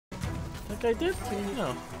Like I did?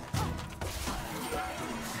 No.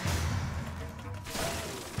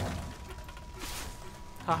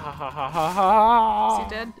 Ha ha ha ha ha ha! Is he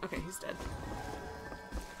dead? Okay, he's dead.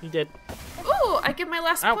 He did. Ooh, I get my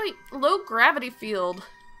last Ow. point. Low gravity field.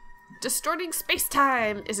 Distorting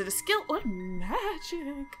space-time. Is it a skill or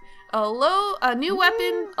magic? A new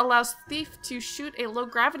weapon allows thief to shoot a low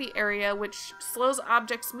gravity area which slows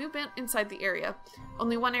objects' movement inside the area.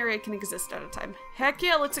 Only one area can exist at a time. Heck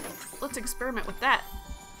yeah, let's experiment with that.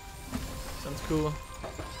 Sounds cool.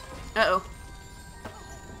 Uh-oh.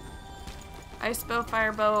 Ice bow,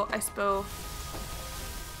 fire bow, ice bow.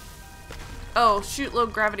 Oh, shoot low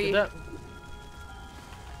gravity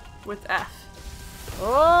with F.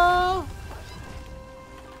 Oh!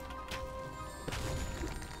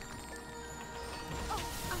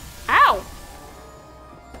 Ow!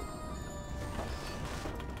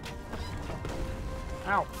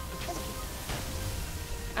 Ow.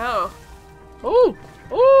 Oh. Ooh!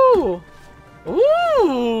 Ooh!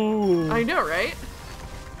 Ooh! I know, right?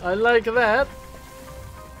 I like that.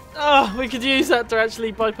 Oh, we could use that to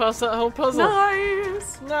actually bypass that whole puzzle.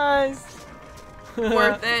 Nice! Nice!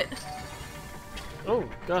 Worth it. Oh,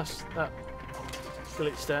 gosh, that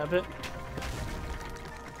glitched out a bit.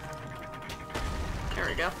 There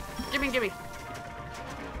we go. Gimme, gimme.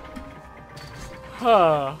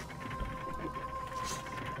 Huh.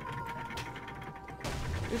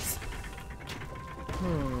 Oops.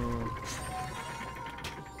 Hmm.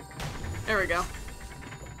 There we go.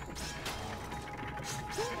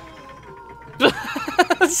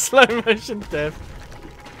 Slow motion death.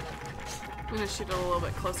 I'm gonna shoot it a little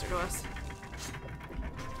bit closer to us.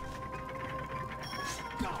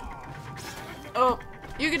 Oh,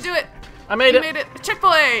 you can do it! I made You it! made it!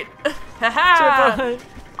 Checkpoint! Haha! Checkpoint.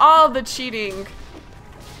 All the cheating.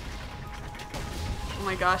 Oh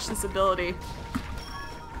my gosh, this ability.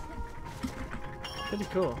 Pretty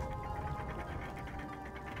cool.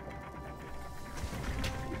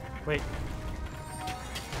 Wait.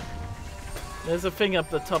 There's a thing up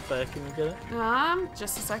the top there, can you get it?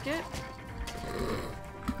 Just a second.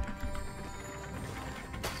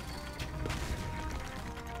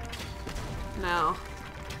 No.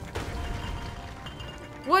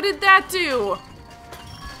 What did that do?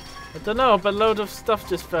 I don't know, but a load of stuff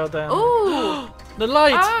just fell down. Ooh! The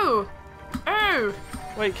light! Oh! Oh!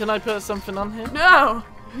 Wait, can I put something on here? No!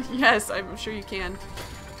 Yes, I'm sure you can.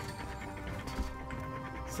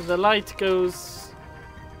 So the light goes...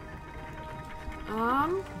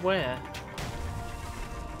 Where?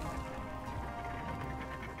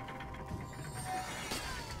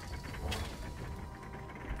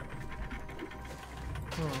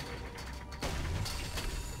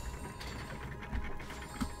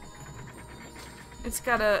 It's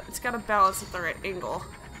gotta balance at the right angle.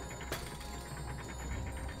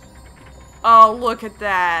 Oh, look at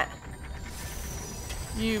that.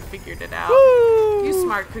 You figured it out. Woo! You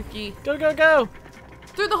smart cookie. Go, go, go!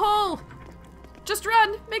 Through the hole! Just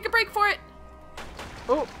run! Make a break for it!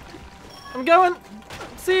 Oh! I'm going!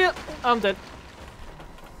 See ya! I'm dead.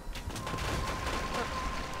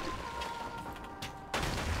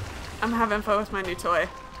 I'm having fun with my new toy.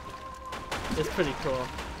 It's pretty cool.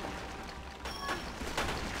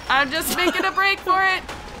 I'm just making a break for it!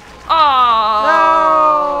 Oh!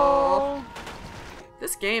 No!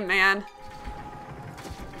 This game, man.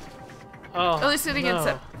 Oh, At least it didn't get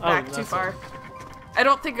set back too far. I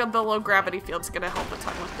don't think the low gravity field's gonna help a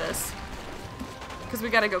ton with this. Because we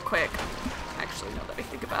gotta go quick. Actually, now that I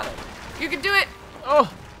think about it. You can do it!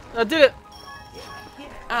 Oh! I did it!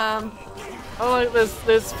 Um, Oh, like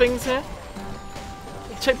there's things here.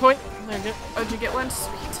 Checkpoint. There you go. oh, did you get one?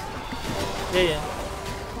 Sweet. Yeah, yeah.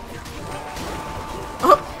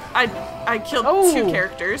 Oh, I killed two Oh.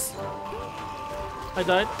 characters. I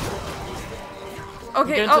died.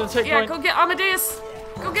 Okay, Get into oh, the checkpoint. yeah, go get Amadeus!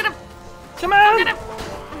 Go get him! Come Go on! get him!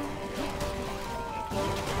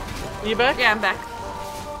 Are you back? Yeah, I'm back.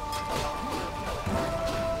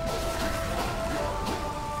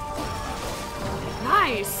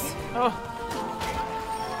 Nice! Oh.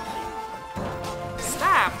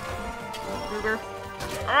 Stop! Gruber.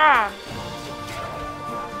 Ah!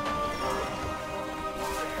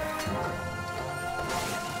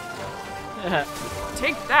 Yeah.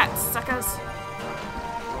 Take that, suckers!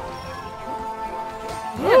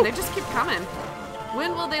 Man, they just keep coming.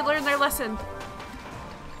 When will they learn their lesson?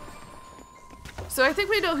 So I think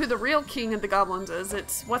we know who the real king of the goblins is.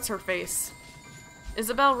 It's what's-her-face.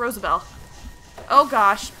 Isabel Rosabelle. Oh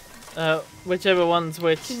gosh. Whichever one's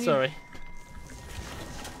which, you- sorry.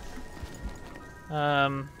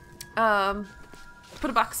 Put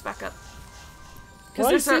a box back up.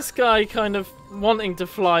 Why is this guy kind of wanting to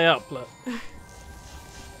fly up? Look.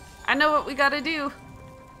 I know what we gotta do.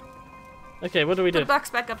 Okay, what do we do? Put the box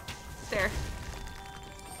back up there.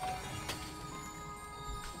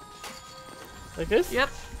 Like this? Yep.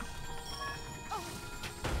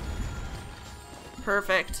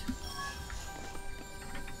 Perfect.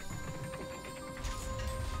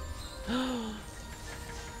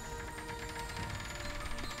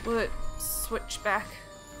 Will it switch back?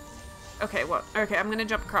 Okay, what? Okay, I'm gonna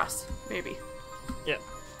jump across. Maybe. Yeah.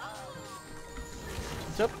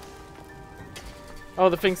 Jump. Oh,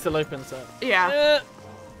 the thing still opens, so. Yeah.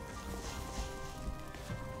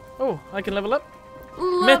 Oh, I can level up.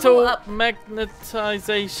 Level Metal up.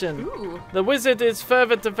 magnetization. Ooh. The wizard is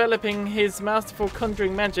further developing his masterful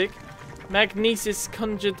conjuring magic. Magnesis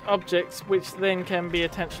conjured objects, which then can be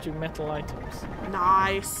attached to metal items.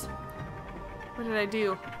 Nice. What did I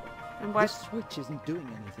do? And why? This switch isn't doing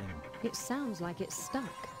anything. It sounds like it's stuck.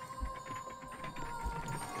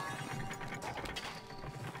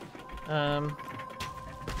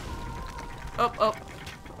 Oh, oh.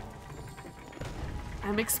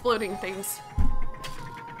 I'm exploding things.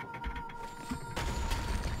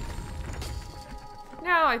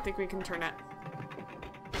 No, I think we can turn it.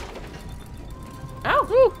 Oh!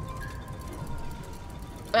 Woo!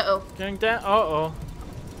 Uh-oh. Going down. Uh-oh.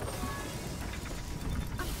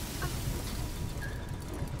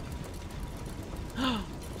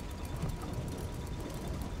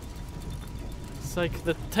 It's like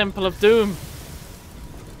the Temple of Doom.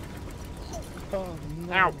 Oh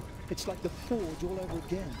no. Ow. It's like the Forge all over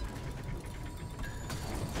again.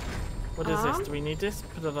 What is this? Do we need this?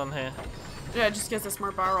 Put it on here. Yeah, it just gives us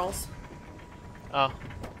more barrels. Oh.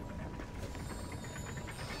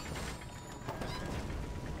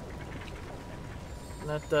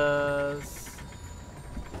 That does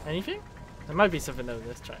anything? There might be something over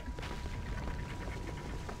this track.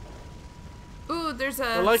 Ooh, there's a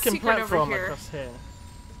Well, I can secret over platform here. across here.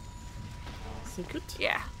 Secret?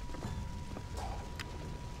 Yeah.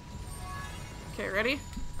 Okay, ready?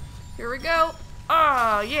 Here we go.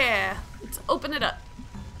 Oh, yeah. Let's open it up.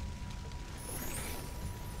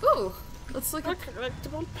 Ooh, let's look at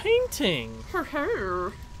Collectible painting.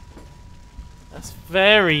 her. That's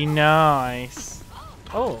very nice.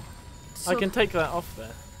 Oh, So I can take that off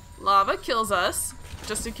there. lava kills us,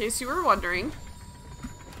 just in case you were wondering.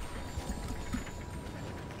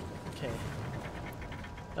 Okay.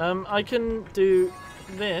 I can do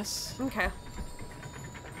this. Okay.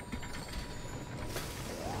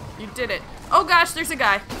 You did it. Oh gosh, there's a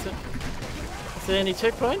guy. Is there any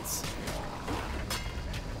checkpoints?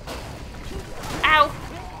 Ow!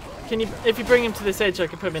 Can you, if you bring him to this edge, I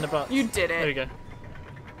can put him in a box. You did There you it. go.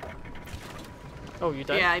 Oh, you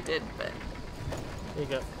died? Yeah, I did, but There you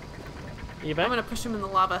go. Are you back? I'm gonna push him in the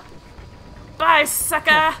lava. Bye,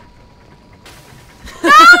 sucker!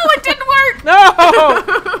 No, it didn't work!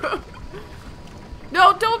 No!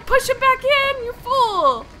 No, don't push him back in! You're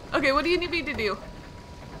full! Okay, what do you need me to do?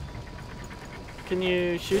 Can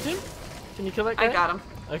you shoot him? Can you kill that guy? I got him.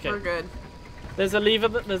 Okay. We're good. There's a lever.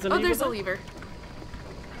 There's a lever. Oh, there's a there? lever.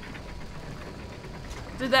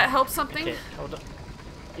 Did that help something? Okay, hold on.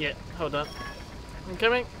 Yeah, hold on. I'm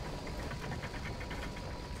coming.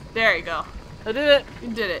 There you go. I did it. You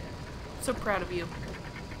did it. So proud of you.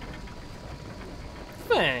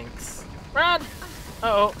 Thanks. Run.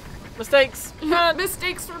 Uh-oh. Mistakes. Run.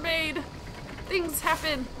 Mistakes were made. Things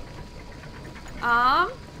happen.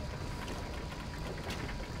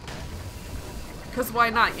 Because why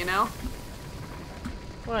not, you know?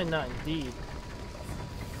 Why not, indeed.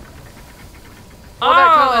 Oh,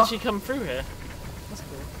 that can't actually come through here. That's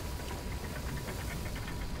cool.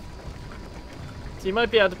 So you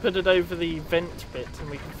might be able to put it over the vent bit and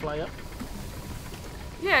we can fly up.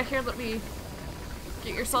 Yeah, here, let me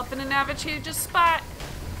get yourself in an advantageous spot.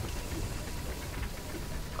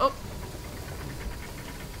 Oh.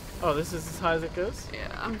 Oh, this is as high as it goes?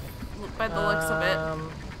 Yeah, I'm by the looks of it.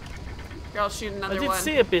 Here, I'll shoot another I did one.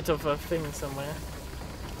 see a bit of a thing somewhere.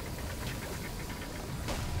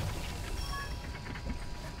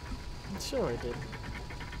 I'm sure I did.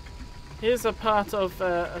 Here's a part of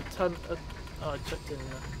a ton. Oh, I checked in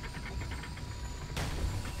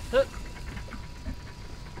there.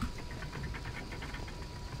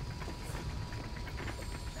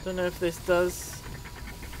 Don't know if this does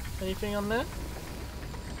anything on there.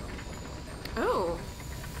 Oh.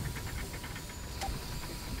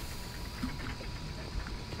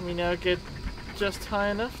 Can we now get just high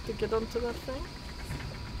enough to get onto that thing?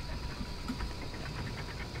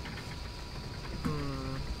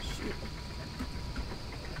 Shoot.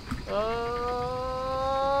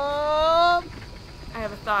 I I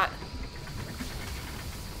have a thought.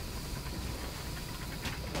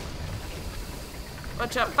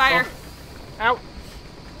 Watch out, fire. Ow.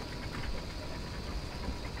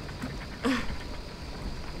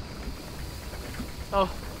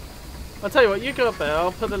 Oh. I'll tell you what, you go up there,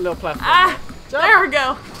 I'll put a little platform Ah! there. There we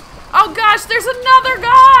go. Oh gosh, there's another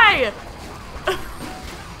guy!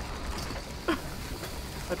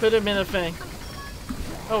 I put him in a thing.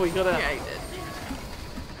 Oh, we got out. Yeah, he did.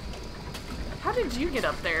 How did you get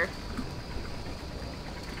up there?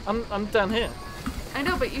 I'm down here. I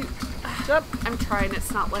know, but you... Jump. I'm trying,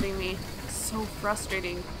 it's not letting me. It's so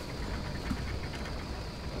frustrating.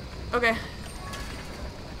 Okay.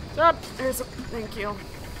 Jump. There's a... Thank you.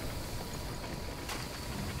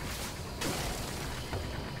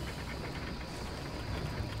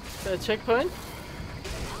 Is that a checkpoint?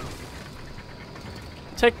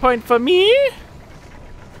 Checkpoint for me?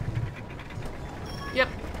 Yep,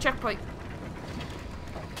 checkpoint.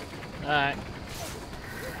 Alright.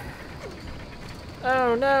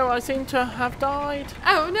 Oh no, I seem to have died.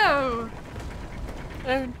 Oh no!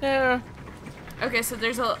 Oh no. Okay, so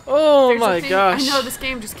there's a... Oh there's my a thing. gosh. I know, this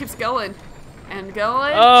game just keeps going. And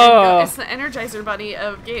going. Oh. And it's the Energizer Bunny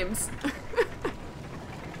of games.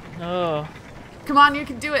 Oh. Come on, you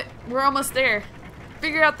can do it. We're almost there.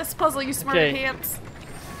 Figure out this puzzle, you smart Okay. pants.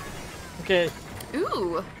 Okay.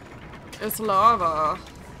 Ooh. It's lava.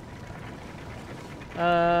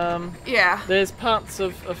 Yeah. There's parts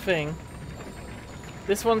of a thing.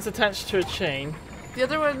 This one's attached to a chain. The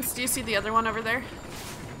other ones, do you see the other one over there?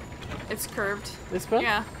 It's curved. This one?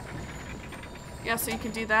 Yeah. Yeah, so you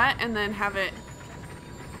can do that and then have it...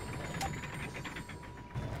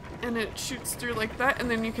 And it shoots through like that, and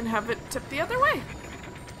then you can have it tip the other way.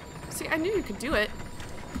 See, I knew you could do it.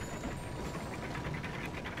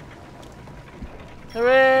 You're so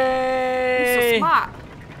Hooray! smart.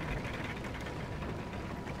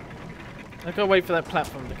 I've got to wait for that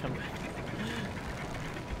platform to come back.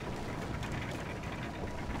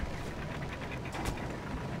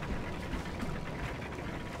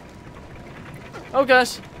 Oh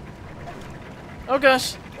gosh! Oh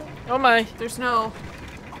gosh! Oh my! There's no...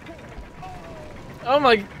 Oh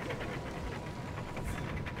my!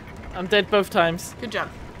 I'm dead both times. Good job.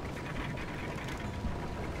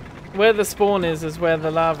 Where the spawn is where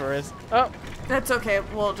the lava is. Oh! That's okay,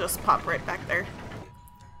 we'll just pop right back there.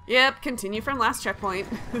 Yep, continue from last checkpoint.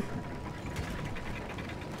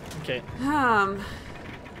 Okay. Um,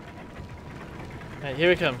 Right,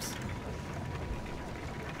 here it comes.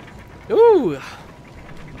 Ooh!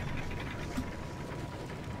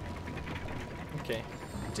 Okay.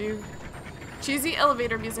 do cheesy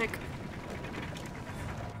elevator music.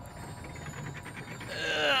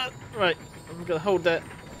 Right, I'm gonna hold that.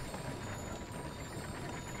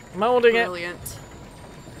 I'm holding it. Brilliant.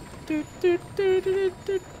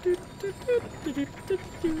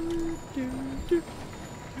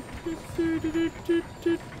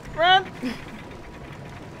 Run!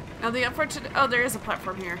 Now the unfortunate... Oh, there is a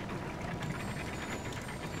platform here.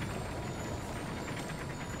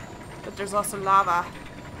 But there's also lava.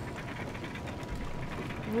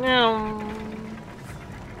 No.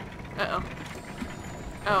 Uh-oh.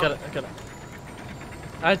 I Oh. got it, I got it.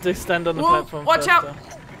 I had to stand on the Whoa, platform watch first, out! though.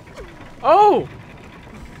 Oh!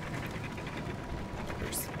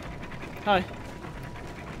 There's- Hi.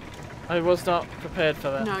 I was not prepared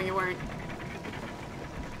for that. No, you weren't.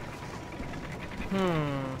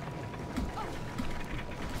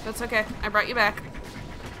 That's okay. I brought you back.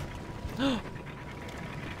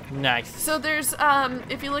 Nice. So there's,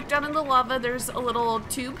 if you look down in the lava, there's a little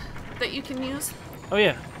tube that you can use. Oh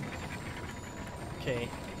yeah. Okay.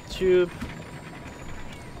 Tube.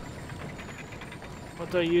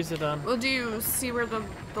 What do I use it on? Well, do you see where the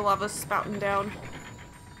lava's spouting down?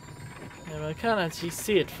 Yeah, but I can't actually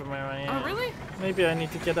see it from where I am. Oh, really? Maybe I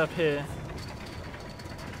need to get up here.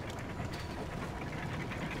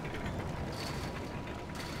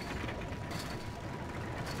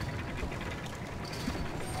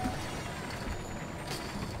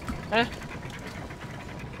 Eh?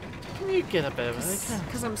 Can you get up over there? I can't.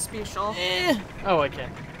 Because I'm special. Eh. Oh, I can.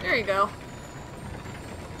 There you go.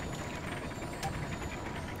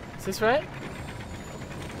 Is this right?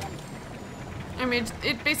 I mean,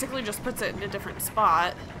 it basically just puts it in a different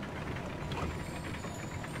spot.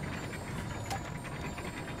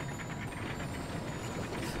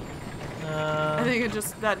 I think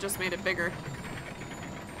that just made it bigger.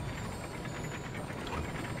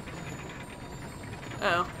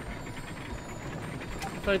 Uh oh.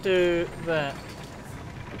 If I do that.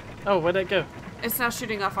 Oh, where'd it go? It's now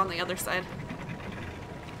shooting off on the other side.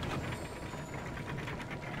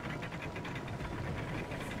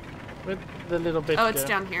 Where'd the little bit Oh, go? it's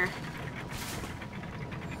down here.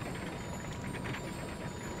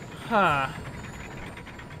 Huh.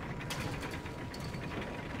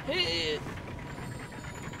 I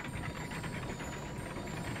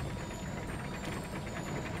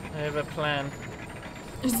have a plan.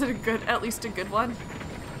 Is it a good, at least a good one?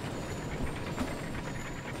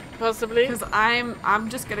 Possibly. Because I'm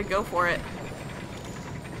just gonna go for it.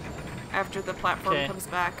 After the platform Okay. comes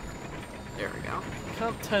back. There we go.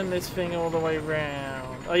 Can't turn this thing all the way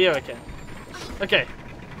round. Oh yeah, okay. Okay.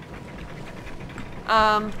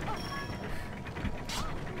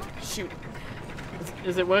 Shoot.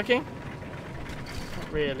 Is it working?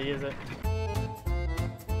 Not really, is it?